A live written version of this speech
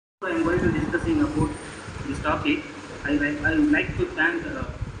I am going to discussing about this topic. I would like to thank the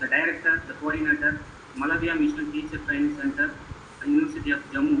director, the coordinator, Malavia Mission Teacher Training Center, University of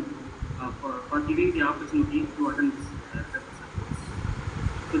Jammu for giving the opportunity to attend this course.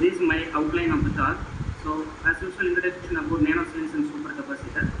 So this is my outline of the talk. So as usual, introduction about nanoscience and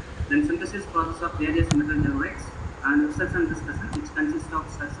supercapacitor, then synthesis process of various metal derivates, and research and discussion, which consists of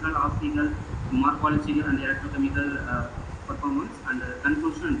structural, optical, morphological, and electrochemical performance, and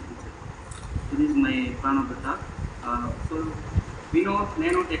conclusion and future. So this is my plan of the talk. So we know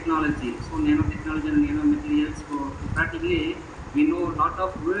nanotechnology. So nanotechnology and nanomaterials. So practically we know a lot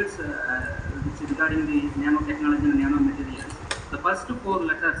of words which regarding the nanotechnology and nanomaterials. The first four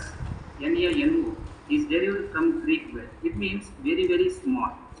letters NaNO is derived from Greek word. It means very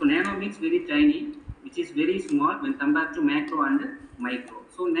small. So nano means very tiny, which is very small when compared to macro and micro.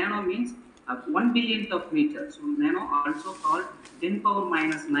 So nano means 1 billionth of meter. So nano also called 10 power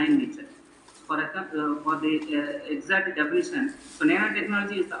minus 9 meter. For the exact definition, so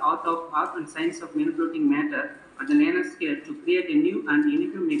nanotechnology is the art and science of manipulating matter at the nanoscale to create a new and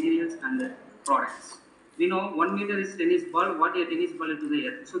unique materials and products. We know 1 meter is tennis ball, what a tennis ball is to the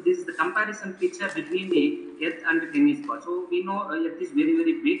earth. So this is the comparison picture between the earth and the tennis ball. So we know earth is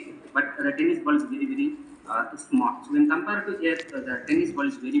very big, but the tennis ball is very small. So when compared to earth, the tennis ball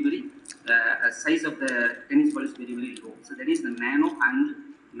is very size of the tennis ball is very low. So that is the nano and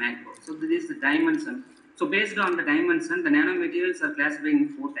macro. So this is the dimension. So based on the dimension, the nanomaterials are classified in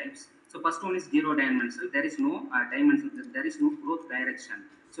four types. So first one is zero dimensional. There is no dimension. There is no growth direction.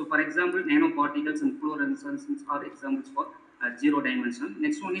 So for example, nanoparticles and fluorescence are examples for zero dimensional.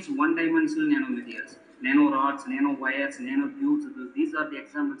 Next one is one dimensional nanomaterials. Nano rods, nano wires, nano tubes. These are the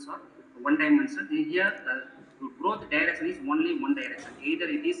examples of one dimensional. Here the growth direction is only one direction. Either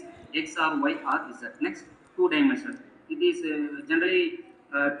it is X or Y or Z. Next, two dimensional. It is generally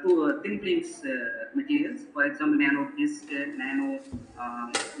two thin films materials. For example, nano disc, nano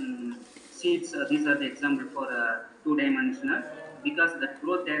sheets. These are the example for two-dimensional because the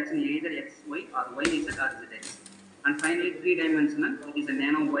growth direction is either X, Y or Y, Z or Z X. And finally, three-dimensional. It is a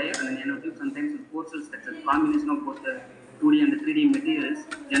nano wire and a nano tube. Sometimes in porcelain structure, combination of both the 2D and the 3D materials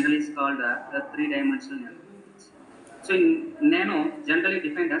generally is called three-dimensional nano. So in nano, generally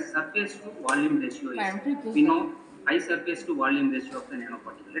defined as surface to volume ratio is, we know high surface to volume ratio of the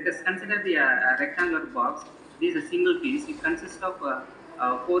nanoparticle. Let us consider the rectangular box. This is a single piece. It consists of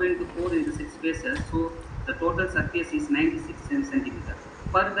 4 into 4 into 6 spaces. So the total surface is 96 centimeter.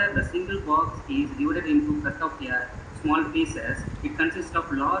 Further, the single box is divided into cut of small pieces. It consists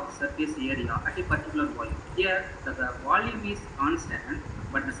of large surface area at a particular volume. Here, the volume is constant,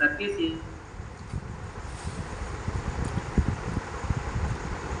 but the surface is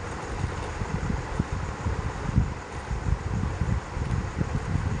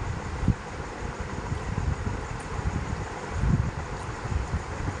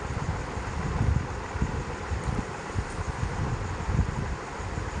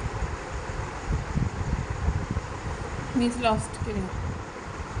means lost. Kidding.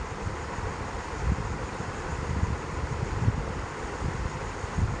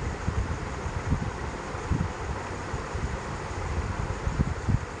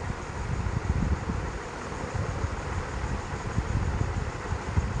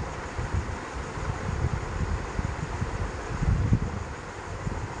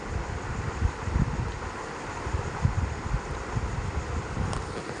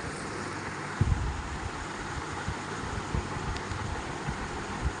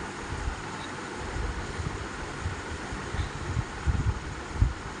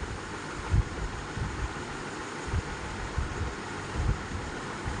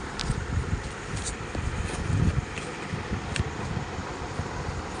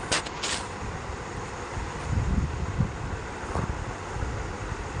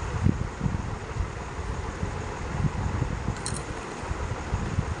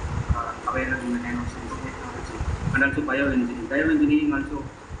 available in the nanoscience technology, and also bioengineering. Bioengineering also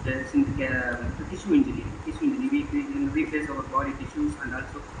tissue engineering. Tissue engineering, we can replace our body tissues and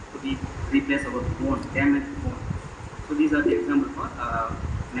also we replace our bone, damaged bone. So these are the examples for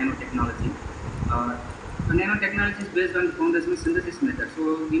nanotechnology. So nanotechnology is based on the foundational synthesis method.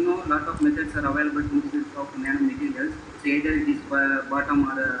 So we know a lot of methods are available to synthesis of nanomaterials. So either it is bottom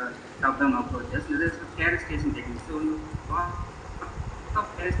or top-down approaches. There is characterization technique. So lot of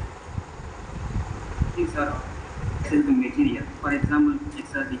things are the material. For example,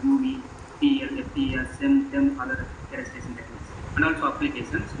 it's the UV, PL, FTL, SEM, TEM, other characterization techniques. And also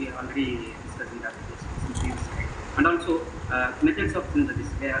applications, we already discussed in the applications in previous slide. And also methods of synthesis.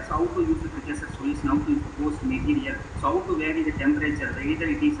 So how to use the precursor solution, how to use the post material, so how to vary the temperature, either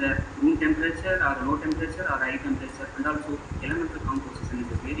it is a room temperature or low temperature or high temperature, and also elemental composition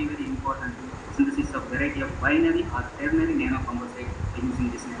is a very very important to synthesis of variety of binary or ternary nanocomposite using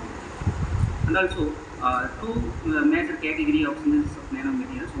this nanomaterial. And also two major category of synthesis of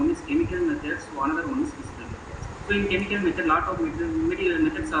nanomaterials. One is chemical methods, another one is physical methods. So in chemical method, lot of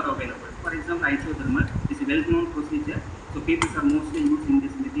methods are available. For example, isothermal is a well-known procedure. So people are mostly using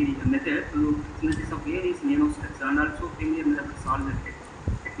this material method to synthesis of various nanostructures, and also familiar method solvent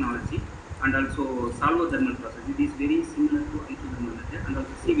technology, and also solvothermal process. It is very similar to isothermal method, and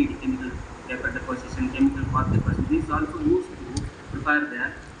also CVD, chemical vapor deposition, chemical path deposition. This is also used to prepare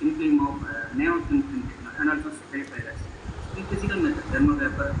the thin film of nanothin film technology, and also spray fires. In physical method, thermal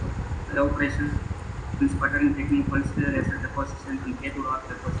vapor evaporation, sputtering technique, pulsed laser deposition, and cathode arc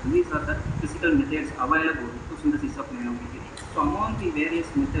deposition. These are the physical methods available to synthesis of nanomaterials. So among the various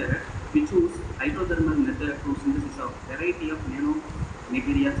methods, we choose hydrothermal method to synthesis of variety of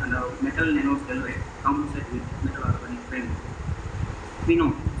nanomaterials and metal nanotelluride composite with metal organic frame. We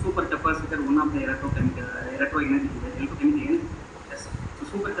know supercapacitor, one of the electrochemical energy. Yes. So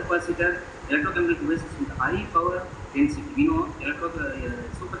supercapacitor, electrochemical devices with high power density. We know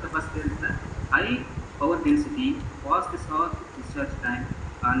supercapacitor is the high power density, fast charge discharge time,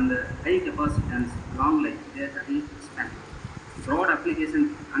 and high capacitance, long life, their span, broad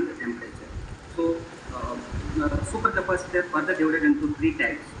application and temperature. So supercapacitor further divided into three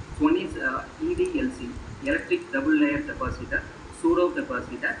types. So one is EDLC, electric double layer capacitor, pseudo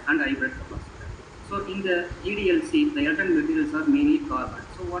capacitor, and hybrid capacitor. So in the EDLC, the electronic materials are mainly carbon.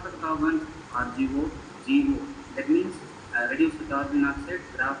 So what are the carbons? RGO, GO. That means reduced carbon dioxide,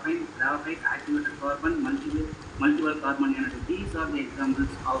 graphite, activated carbon, multiple carbon nanotube. These are the examples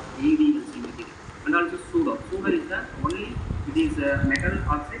of EDLC material. And also pseudo. Pseudo is the only, it is metal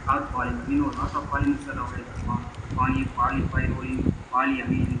oxide or polymer. We know lot of polymers are available. Polypyrrolene,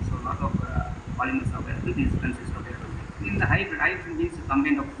 polyamine. So lot of polymers are available. These consist of available. In the hybrid means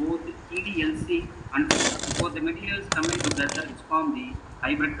combined of both EDLC and both the materials combined together, which form the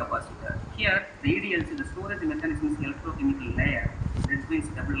hybrid capacitor. Here, the EDLC, the storage mechanism is electrochemical layer, that means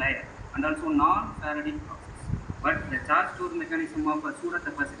double layer, and also non-Faraday process. But the charge storage mechanism of a pseudo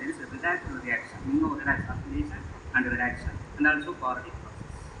capacitor is a redox reaction. You know, redox oxidation and reduction, and also Faraday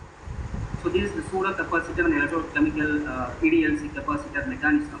process. So this is the pseudo capacitor and electrochemical EDLC capacitor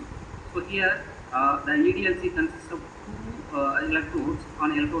mechanism. So here, the EDLC consists of two electrodes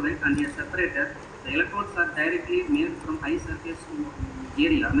on electrolyte and a separator. The electrodes are directly made from high surface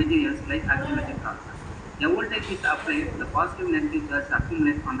area materials like activated carbon. A voltage is applied, the positive and negative charge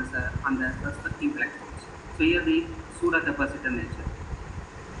accumulate on the respective electrodes. So here the pseudo capacitor nature.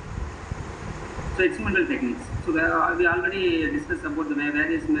 So experimental techniques. So we already discussed about the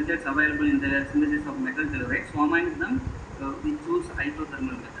various methods available in the synthesis of metal telluride. So among them, we choose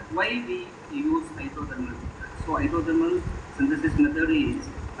hydrothermal method. Why we use hydrothermal method? So hydrothermal synthesis method is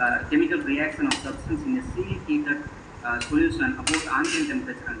chemical reaction of substance in a seal heated solution about ambient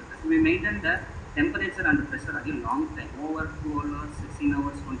temperature and pressure. We maintain the temperature and pressure at a long time, over 2 hours, 16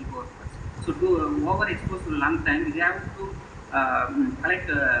 hours, 24 hours. So to overexpose for a long time, we have to collect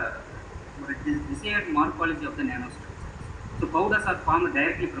desired morphology of the nanostructures. So powders are formed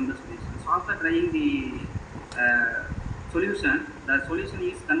directly from the solution. So after drying the solution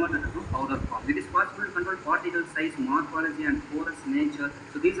is converted to powder form. It is possible to control particle size, morphology, and porous nature.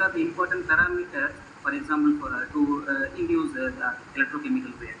 So these are the important parameters, for example, to induce the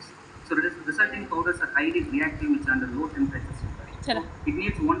electrochemical reaction. So the resulting powders are highly reactive, which are under low temperatures. So it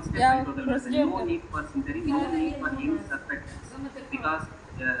needs one step hydrothermal. No need for sintering, no need for any surfactants, because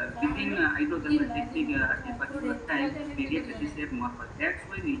within hydrothermal technique at a particular time we get the desired morphology. That's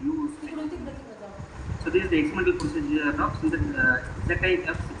why we use hydrothermal. So this is the experimental procedure of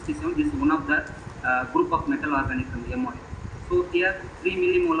ZIF67. This is one of the group of metal organic from the MOI. So here 3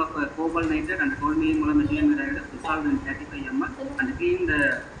 millimole of cobalt nitrate and 12 millimole of methylamine iodide dissolved in 35 ml, and clean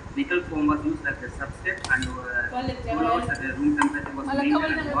the nickel foam was used as a substrate, and 12 hours at a room temperature was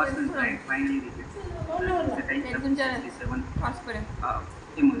maintained and washed and dried. Finally we get ZIF67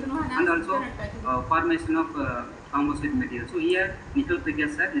 and also formation of composite material. So here nickel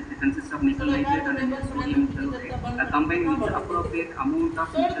precursor, it consists of nickel nitrate and sodium telluride combined with appropriate amount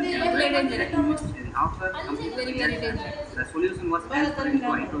of nickel telluride. After complete reaction, the solution was transferred into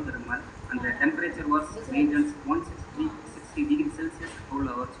hydrothermal and the temperature was maintained 160 degrees Celsius 12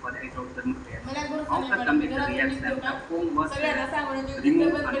 hours for the hydrothermal reaction. After completed reaction, the foam was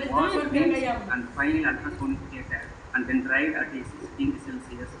removed and washed, and finally ultrasonic and then dried at a 60 degrees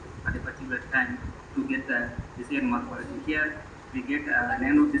Celsius at a particular time to get the desired morphology. Here we get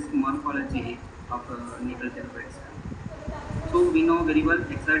nano disk morphology of nickel telluride sample. So we know very well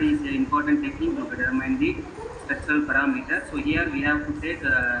XRD is an important technique to determine the structural parameter. So here we have to take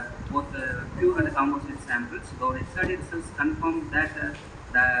both pure and composite samples. So XRD results confirm that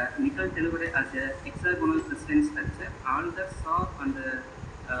the nickel telluride as a hexagonal crystalline structure. All the saw and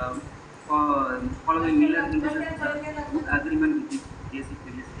following Miller intercepts are good agreement with the basic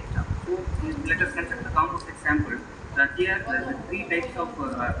previous data. So let us consider the composite sample. Here the three types of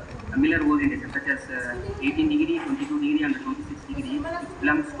Miller orientation such as 18 degree, 22 degree and 26 degree which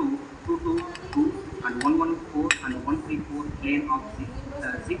belongs to 222 and 114 and 134 plane of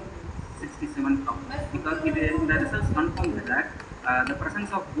zip 67 count. Because the results confirmed that the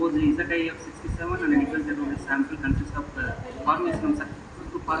presence of both the ZIF 67 and nickel telluride sample consists of formation to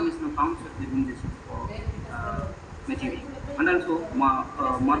formation of concept within this material. And also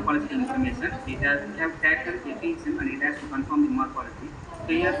morphological information. We have taken a feature and it has to confirm the morphology. So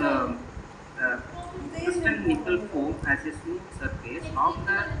here the crystal nickel foam has a smooth surface.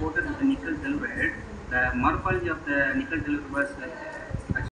 After coated with the nickel telluride, the morphology of the nickel telluride was